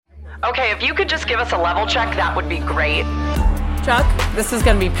Okay, if you could just give us a level check, that would be great. Chuck, this is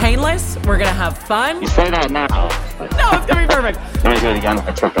going to be painless. We're going to have fun. You say that now. No, it's going to be perfect. Let me do it again.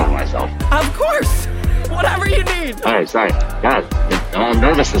 I tripped over myself. Of course. Whatever you need. All right, sorry. God, I'm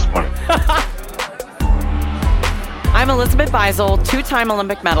nervous this morning. I'm Elizabeth Beisel, two-time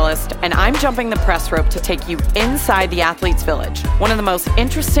Olympic medalist, and I'm jumping the press rope to take you inside the Athletes Village, one of the most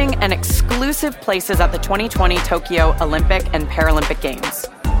interesting and exclusive places at the 2020 Tokyo Olympic and Paralympic Games.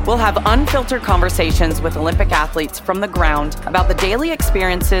 We'll have unfiltered conversations with Olympic athletes from the ground about the daily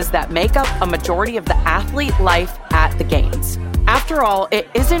experiences that make up a majority of the athlete life at the Games. After all, it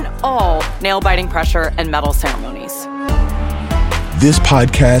isn't all nail-biting pressure and medal ceremonies. This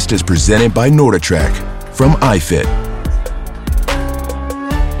podcast is presented by NordicTrack from iFit.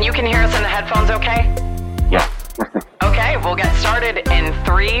 You can hear us in the headphones, okay? Yeah. Okay, we'll get started in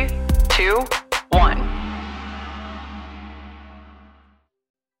 3, 2, 1.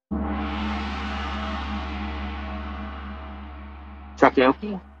 Chuck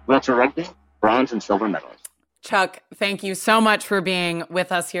Aoki, wheelchair rugby, bronze and silver medalist. Chuck, thank you so much for being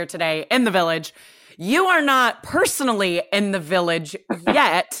with us here today in the Village. You are not personally in the Village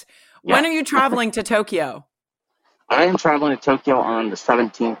yet. Yeah. When are you traveling to Tokyo? I am traveling to Tokyo on the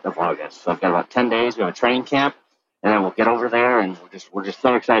 17th of August. So I've got about 10 days. We have a training camp, and then we'll get over there, and we're just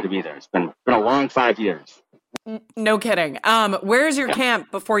so excited to be there. It's been a long 5 years. No kidding. Where's your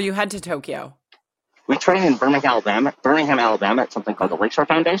camp before you head to Tokyo? We train in Birmingham, Alabama at something called the Lakeshore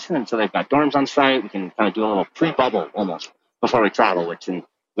Foundation, and so they've got dorms on site. We can kind of do a little pre-bubble almost before we travel, which we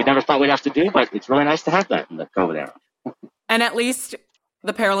never thought we'd have to do, but it's really nice to have that in the COVID era. And at least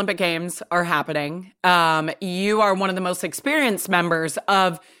the Paralympic Games are happening. You are one of the most experienced members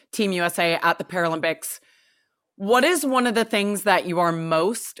of Team USA at the Paralympics. What is one of the things that you are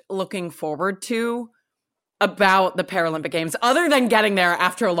most looking forward to about the Paralympic Games, other than getting there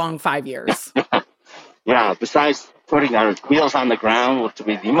after a long 5 years? Yeah, besides putting our wheels on the ground, which would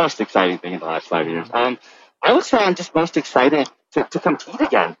be the most exciting thing in the last 5 years, I would say I'm just most excited to compete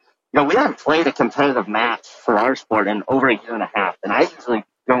again. You know, we haven't played a competitive match for our sport in over a year and a half, and I usually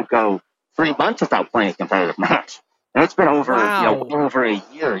don't go 3 months without playing a competitive match. And it's been over, over a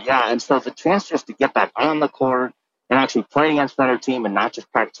year, yeah. And so the chance just to get back on the court and actually play against another team and not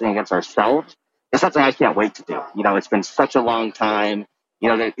just practicing against ourselves is something I can't wait to do. You know, it's been such a long time.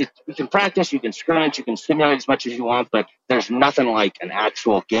 You know, you can practice, you can scrimmage, you can simulate as much as you want, but there's nothing like an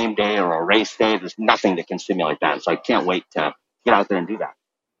actual game day or a race day. There's nothing that can simulate that. So I can't wait to get out there and do that.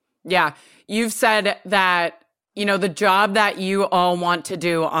 Yeah. You've said that, you know, the job that you all want to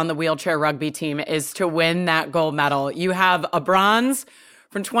do on the wheelchair rugby team is to win that gold medal. You have a bronze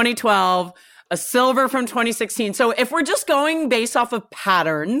from 2012, a silver from 2016. So if we're just going based off of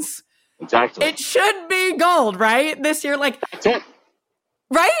patterns, exactly, it should be gold, right? This year, that's it.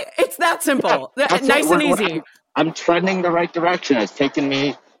 Right? It's that simple. Yeah, nice and easy. I'm trending the right direction. It's taken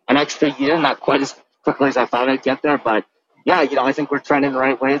me an extra year, not quite as quickly as I thought I'd get there. But, yeah, you know, I think we're trending the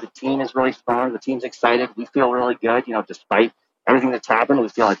right way. The team is really strong. The team's excited. We feel really good. You know, despite everything that's happened, we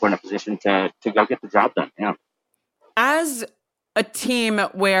feel like we're in a position to go get the job done. Yeah. As a team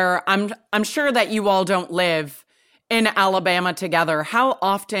where I'm sure that you all don't live in Alabama together, how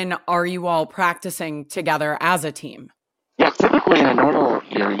often are you all practicing together as a team? Yeah, typically in a normal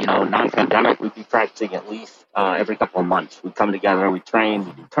year, you know, non-pandemic, we'd be practicing at least every couple of months. We come together, we train,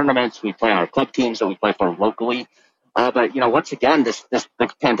 we do tournaments, we play on our club teams that we play for locally. But, you know, once again, the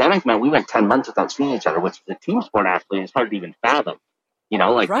pandemic meant we went 10 months without seeing each other, which the team sport athlete is hard to even fathom. You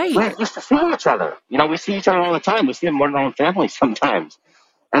know, like, we're used to seeing each other. You know, we see each other all the time. We see them more than our own family sometimes.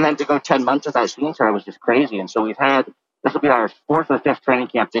 And then to go 10 months without seeing each other was just crazy. And so this will be our 4th or 5th training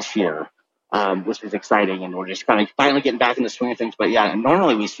camp this year. Which is exciting, and we're just kind of finally getting back in the swing of things. But yeah,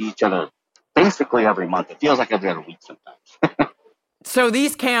 normally we see each other basically every month. It feels like every other week sometimes. So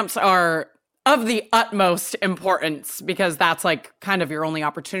these camps are of the utmost importance because that's like kind of your only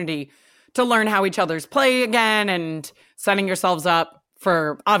opportunity to learn how each other's play again and setting yourselves up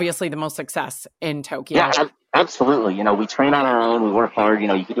for obviously the most success in Tokyo. Yeah, absolutely. You know, we train on our own. We work hard. You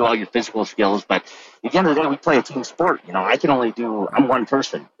know, you can do all your physical skills, but at the end of the day, we play a team sport. You know, I'm one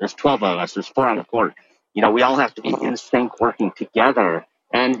person. There's 12 of us. There's 4 on the court. You know, we all have to be in sync working together.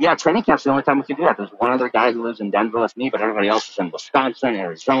 And yeah, training camp's the only time we can do that. There's one other guy who lives in Denver with me, but everybody else is in Wisconsin,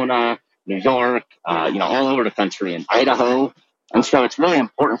 Arizona, New York, you know, all over the country, in Idaho. And so it's really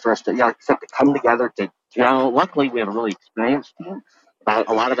important for us to, to come together to, luckily we have a really experienced team.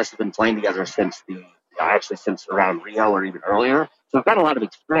 A lot of us have been playing together since since around Rio or even earlier. So we've got a lot of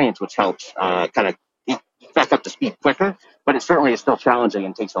experience, which helps kind of get back up to speed quicker. But it certainly is still challenging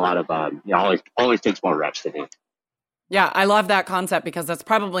and takes a lot of, always takes more reps to do. Yeah, I love that concept because that's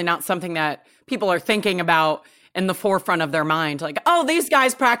probably not something that people are thinking about in the forefront of their mind. Like, oh, these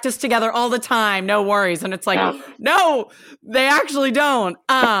guys practice together all the time. No worries. And it's like, no, they actually don't.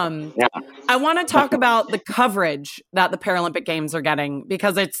 I want to talk about the coverage that the Paralympic Games are getting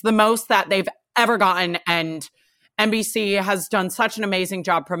because it's the most that they've ever gotten. And NBC has done such an amazing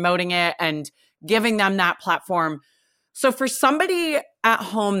job promoting it and giving them that platform. So for somebody at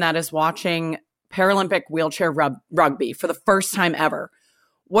home that is watching Paralympic wheelchair rugby for the first time ever,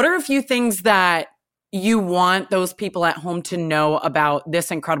 what are a few things that you want those people at home to know about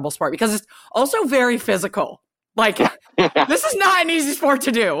this incredible sport? Because it's also very physical. Like, this is not an easy sport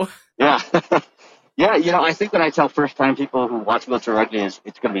to do. Yeah. Yeah, I think when I tell first-time people who watch wheelchair rugby is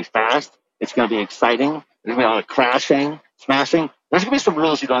it's going to be fast, it's going to be exciting, there's going to be a lot of crashing, smashing. There's going to be some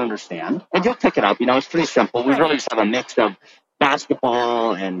rules you don't understand, and you'll pick it up. It's pretty simple. We really just have a mix of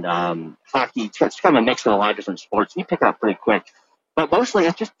basketball and hockey. It's kind of a mix of a lot of different sports. You pick it up pretty quick. But mostly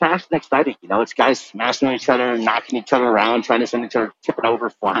it's just fast and exciting. It's guys smashing each other, knocking each other around, trying to send each other tipping over,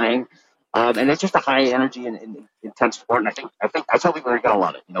 flying. And it's just a high energy and intense sport. And I think that's how we're going to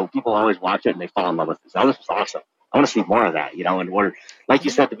love it. People always watch it and they fall in love with it. So this is awesome. I want to see more of that, and we're, like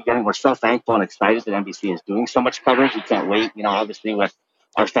you said at the beginning, we're so thankful and excited that NBC is doing so much coverage. We can't wait, obviously with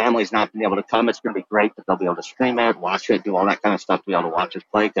our families not being able to come, it's going to be great that they'll be able to stream it, watch it, do all that kind of stuff to be able to watch us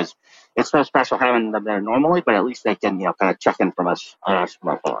play because it's so special having them there normally, but at least they can, kind of check in from us from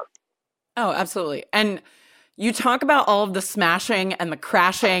afar. Oh, absolutely. And you talk about all of the smashing and the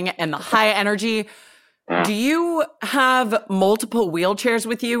crashing and the high energy. Yeah. Do you have multiple wheelchairs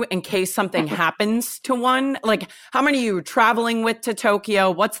with you in case something happens to one? Like, how many are you traveling with to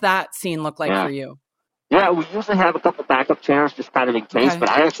Tokyo? What's that scene look like for you? Yeah, we usually have a couple backup chairs just kind of in case, but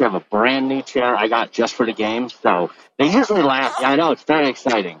I actually have a brand new chair I got just for the games. So they usually last. Yeah, I know. It's very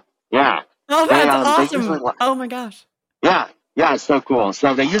exciting. Yeah. Oh, that's awesome. Oh, my gosh. Yeah. Yeah, it's so cool.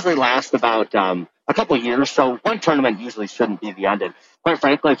 So they usually last about a couple of years. So one tournament usually shouldn't be the end. And quite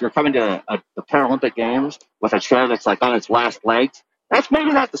frankly, if you're coming to the Paralympic Games with a chair that's like on its last legs, that's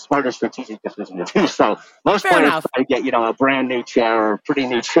maybe not the smartest strategic decision to do. So most players try to get, a brand new chair or a pretty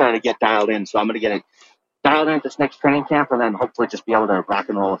new chair to get dialed in. So I'm going to get it dialed in at this next training camp and then hopefully just be able to rock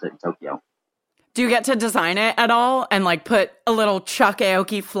and roll with it in Tokyo. Do you get to design it at all and put a little Chuck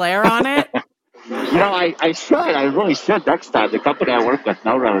Aoki flair on it? I should. I really should next time. The company I work with,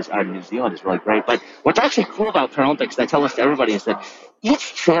 Melrose, out of New Zealand, is really great. But what's actually cool about Paralympics, I tell this to everybody, is that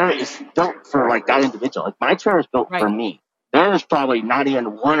each chair is built for that individual. Like my chair is built for me. There's probably not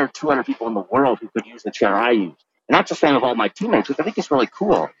even 100 or 200 people in the world who could use the chair I use. And that's the same of all my teammates, which I think is really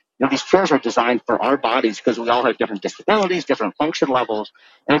cool. These chairs are designed for our bodies because we all have different disabilities, different function levels.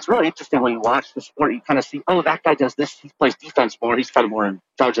 And it's really interesting when you watch the sport, you kind of see, oh, that guy does this. He plays defense more. He's kind of more in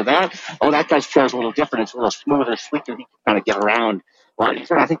charge of that. Oh, that guy's chair is a little different. It's a little smoother, sleeker. He can kind of get around a lot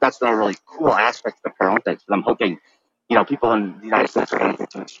easier. I think that's a really cool aspect of the Paralympics that I'm hoping, people in the United States are going to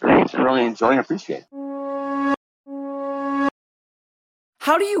get to experience and really enjoy and appreciate.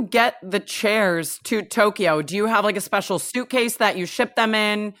 How do you get the chairs to Tokyo? Do you have a special suitcase that you ship them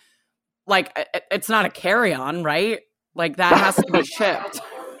in? It's not a carry-on, right? That has to be shipped.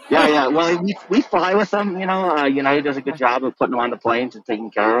 Yeah. Well, we fly with them, United does a good job of putting them on the planes and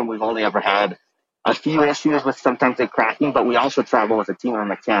taking care of them. We've only ever had a few issues with sometimes they cracking, but we also travel with a team of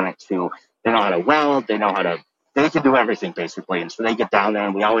mechanics who they know how to weld, they can do everything basically. And so they get down there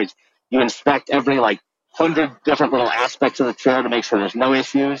and you inspect every 100 different little aspects of the chair to make sure there's no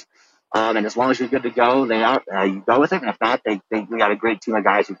issues. And as long as you're good to go, you go with it. And if not, we got a great team of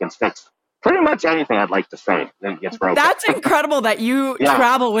guys who can fix pretty much anything, I'd like to say, that gets broken. That's incredible that you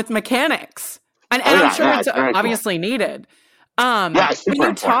travel with mechanics. And I'm sure it's obviously needed. It's super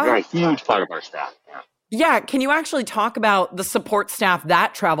important. They're a huge part of our staff. Yeah. Can you actually talk about the support staff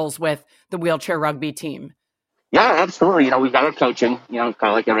that travels with the wheelchair rugby team? Yeah, absolutely. We've got our coaching, kind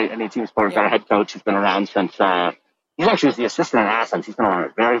of like any team sport. We've got a head coach who's been around since, he actually was the assistant in Athens. He's been around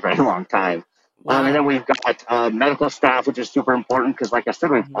a very, very long time. Wow. And then we've got medical staff, which is super important because, like I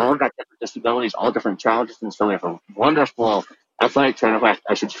said, we've all got different disabilities, all different challenges. And so we have a wonderful athletic trainer who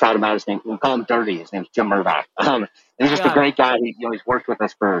I should shout him out. His name, we call him Dirty. His name's Jim Murdoch. And he's just a great guy. He's worked with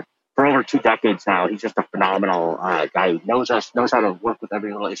us for over 2 decades now. He's just a phenomenal guy who knows us, knows how to work with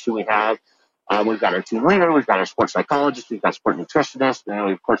every little issue we have. We've got our team leader, we've got our sports psychologist, we've got sport nutritionists,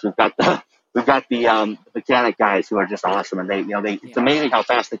 and of course we've got the mechanic guys who are just awesome. And it's amazing how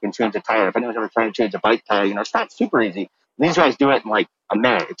fast they can change a tire. If anyone's ever trying to change a bike tire, it's not super easy. And these guys do it in a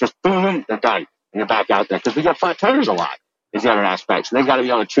minute. It's just boom, they're done, and you're back out there because we get flat tires a lot. Is the other aspect. So they've got to be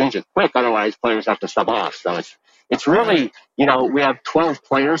able to change it quick, otherwise players have to sub off. So it's really we have 12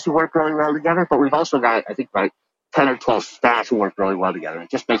 players who work really well together, but we've also got I think 10 or 12 staff who work really well together.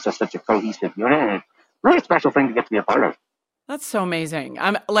 It just makes us such a cohesive unit, and it's really a special thing to get to be a part of. That's so amazing.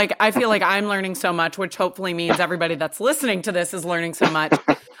 I feel like I'm learning so much, which hopefully means everybody that's listening to this is learning so much.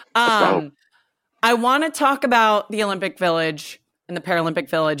 I want to talk about the Olympic Village and the Paralympic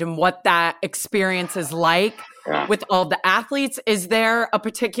Village and what that experience is like with all the athletes. Is there a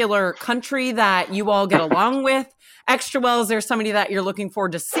particular country that you all get along with extra well? Is there somebody that you're looking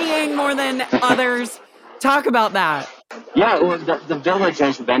forward to seeing more than others? Talk about that. Yeah, well, the village,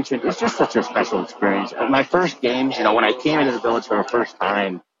 as you mentioned, is just such a special experience. My first games, when I came into the village for the first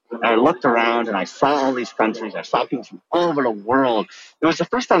time, I looked around and I saw all these countries. I saw people from all over the world. It was the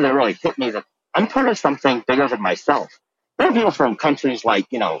first time that really hit me that I'm part of something bigger than myself. There are people from countries like,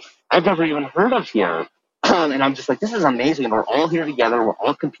 I've never even heard of here. And I'm just like, this is amazing. We're all here together. We're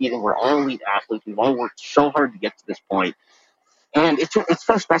all competing. We're all elite athletes. We've all worked so hard to get to this point. And it's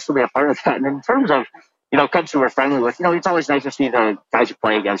so special to be a part of that. And in terms of, countries we're friendly with, it's always nice to see the guys you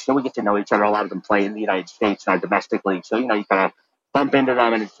play against. We get to know each other. A lot of them play in the United States in our domestic league. So, you kind of bump into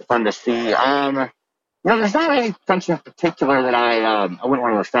them and it's fun to see. There's not any country in particular that I wouldn't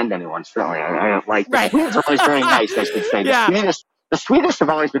want to offend anyone, certainly. I don't like. Right. The Swedes are always very nice, I should say. The Swedish have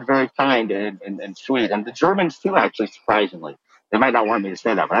always been very kind and sweet. And the Germans, too, actually, surprisingly. They might not want me to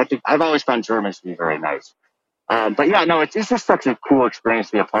say that, but I think I've always found Germans to be very nice. It's just such a cool experience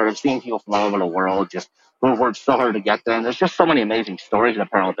to be a part of, seeing people from all over the world just who have worked so hard to get there. And there's just so many amazing stories in the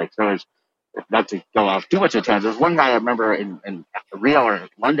Paralympics. Not to go off too much of a tangent, there's one guy I remember in Rio or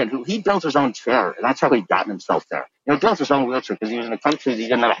London who he built his own chair, and that's how he got himself there. He built his own wheelchair because he was in a country that he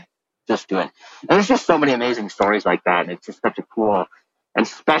didn't know how to just do it. And there's just so many amazing stories like that, and it's just such a cool and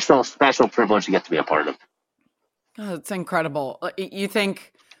special privilege to get to be a part of. Oh, it's incredible. You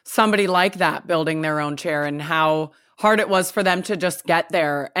think somebody like that building their own chair and how hard it was for them to just get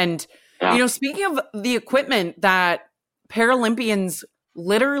there. And, speaking of the equipment that Paralympians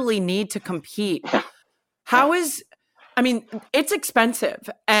literally need to compete, it's expensive.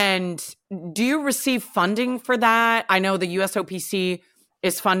 And do you receive funding for that? I know the USOPC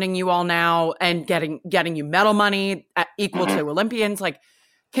is funding you all now and getting you medal money equal to Olympians.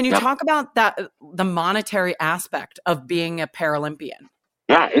 Can you talk about that, the monetary aspect of being a Paralympian?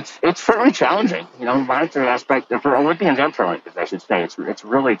 Yeah, it's certainly challenging. The monetary aspect for Olympians and Paralympians, I should say, it's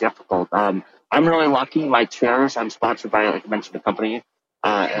really difficult. I'm really lucky. My chairs, I'm sponsored by, like I mentioned, a company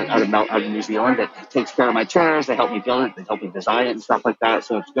out of New Zealand that takes care of my chairs. They help me build it. They help me design it and stuff like that.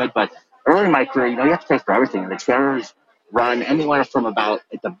 So it's good. But early in my career, you have to pay for everything. The chairs run anywhere from about,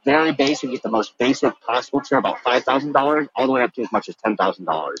 at the very basic, get the most basic possible chair, about $5,000, all the way up to as much as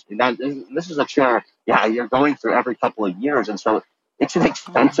 $10,000. And this is a chair, you're going through every couple of years. And so it's an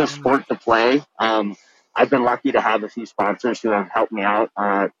expensive sport to play. I've been lucky to have a few sponsors who have helped me out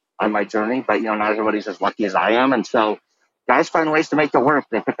on my journey, but, not everybody's as lucky as I am. And so guys find ways to make it work.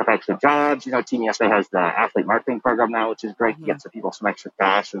 They pick up extra jobs. Team USA has the athlete marketing program now, which is great to get some people some extra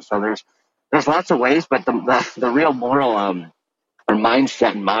cash. And so there's lots of ways, but the real moral or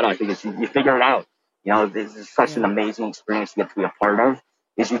mindset and motto, I think, is you figure it out. This is such an amazing experience to get to be a part of.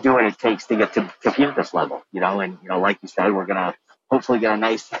 Is you do what it takes to get to compete at this level. And like you said, we're gonna hopefully get a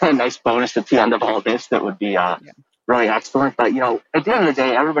nice bonus at the end of all this. That would be really excellent. But at the end of the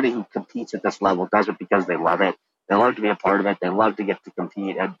day, everybody who competes at this level does it because they love it. They love to be a part of it. They love to get to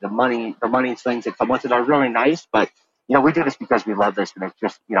compete. And the money things that come with it are really nice. But we do this because we love this, and it's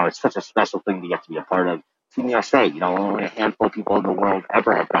just it's such a special thing to get to be a part of. Team USA, only a handful of people in the world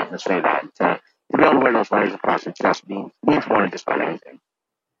ever have gotten to say that. To be able to wear those letters across your chest means more than just about anything.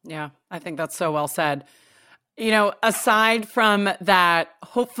 Yeah, I think that's so well said. Aside from that,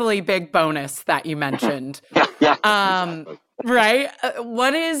 hopefully big bonus that you mentioned, right?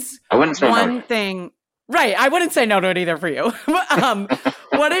 What is one thing? Right, I wouldn't say no to it either for you.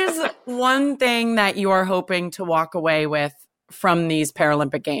 What is one thing that you are hoping to walk away with from these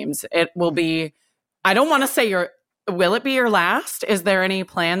Paralympic Games? It will be, I don't want to say will it be your last? Is there any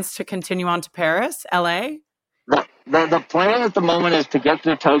plans to continue on to Paris, LA? The plan at the moment is to get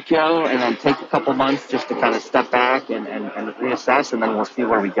to Tokyo and then take a couple months just to kind of step back and reassess, and then we'll see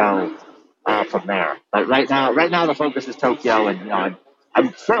where we go from there. But right now the focus is Tokyo, and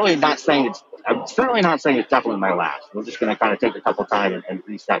I'm certainly not saying it's definitely my last. We're just going to kind of take a couple time and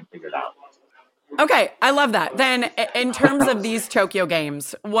reset and figure it out. Okay, I love that. Then in terms of these Tokyo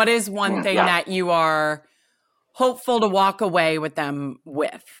Games, what is one thing that you are hopeful to walk away with them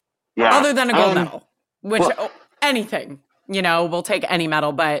with? Yeah. Other than a gold medal, which anything, we'll take any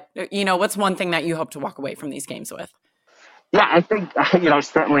medal, but what's one thing that you hope to walk away from these games with? Yeah, I think,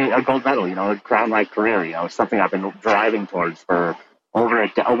 certainly a gold medal, crown my career, it's something I've been driving towards for over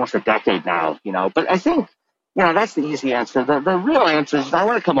almost a decade now, but I think, that's the easy answer. The real answer is I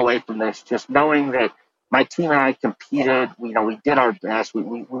want to come away from this just knowing that my team and I competed. We did our best.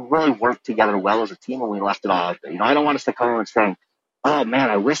 We really worked together well as a team, and we left it all out there. I don't want us to come home and saying, "Oh man,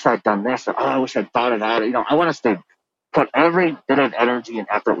 I wish I'd done this," or "Oh, I wish I'd thought of that." I want us to put every bit of energy and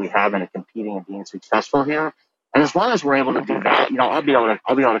effort we have into competing and being successful here. And as long as we're able to do that, I'll be able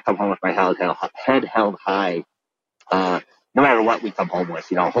to come home with my head held high, no matter what we come home with.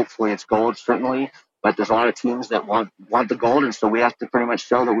 Hopefully it's gold, certainly. But there's a lot of teams that want the gold, and so we have to pretty much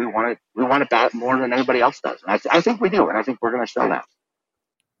show that we want it bat more than anybody else does. And I think we do, and I think we're going to show that.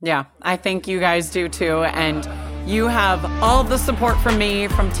 Yeah, I think you guys do too, and you have all the support from me,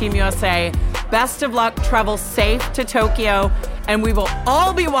 from Team USA. Best of luck, travel safe to Tokyo, and we will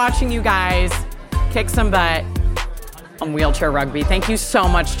all be watching you guys kick some butt on wheelchair rugby. Thank you so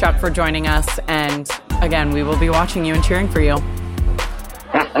much, Chuck, for joining us, and again, we will be watching you and cheering for you.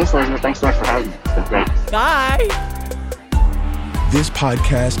 Yeah, thanks, Elizabeth. Thanks so much for having me. It's been great. Bye. This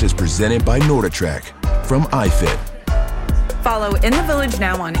podcast is presented by NordicTrack from iFit. Follow In the Village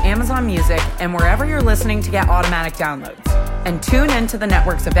now on Amazon Music and wherever you're listening to get automatic downloads. And tune into the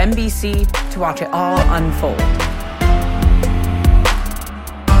networks of NBC to watch it all unfold.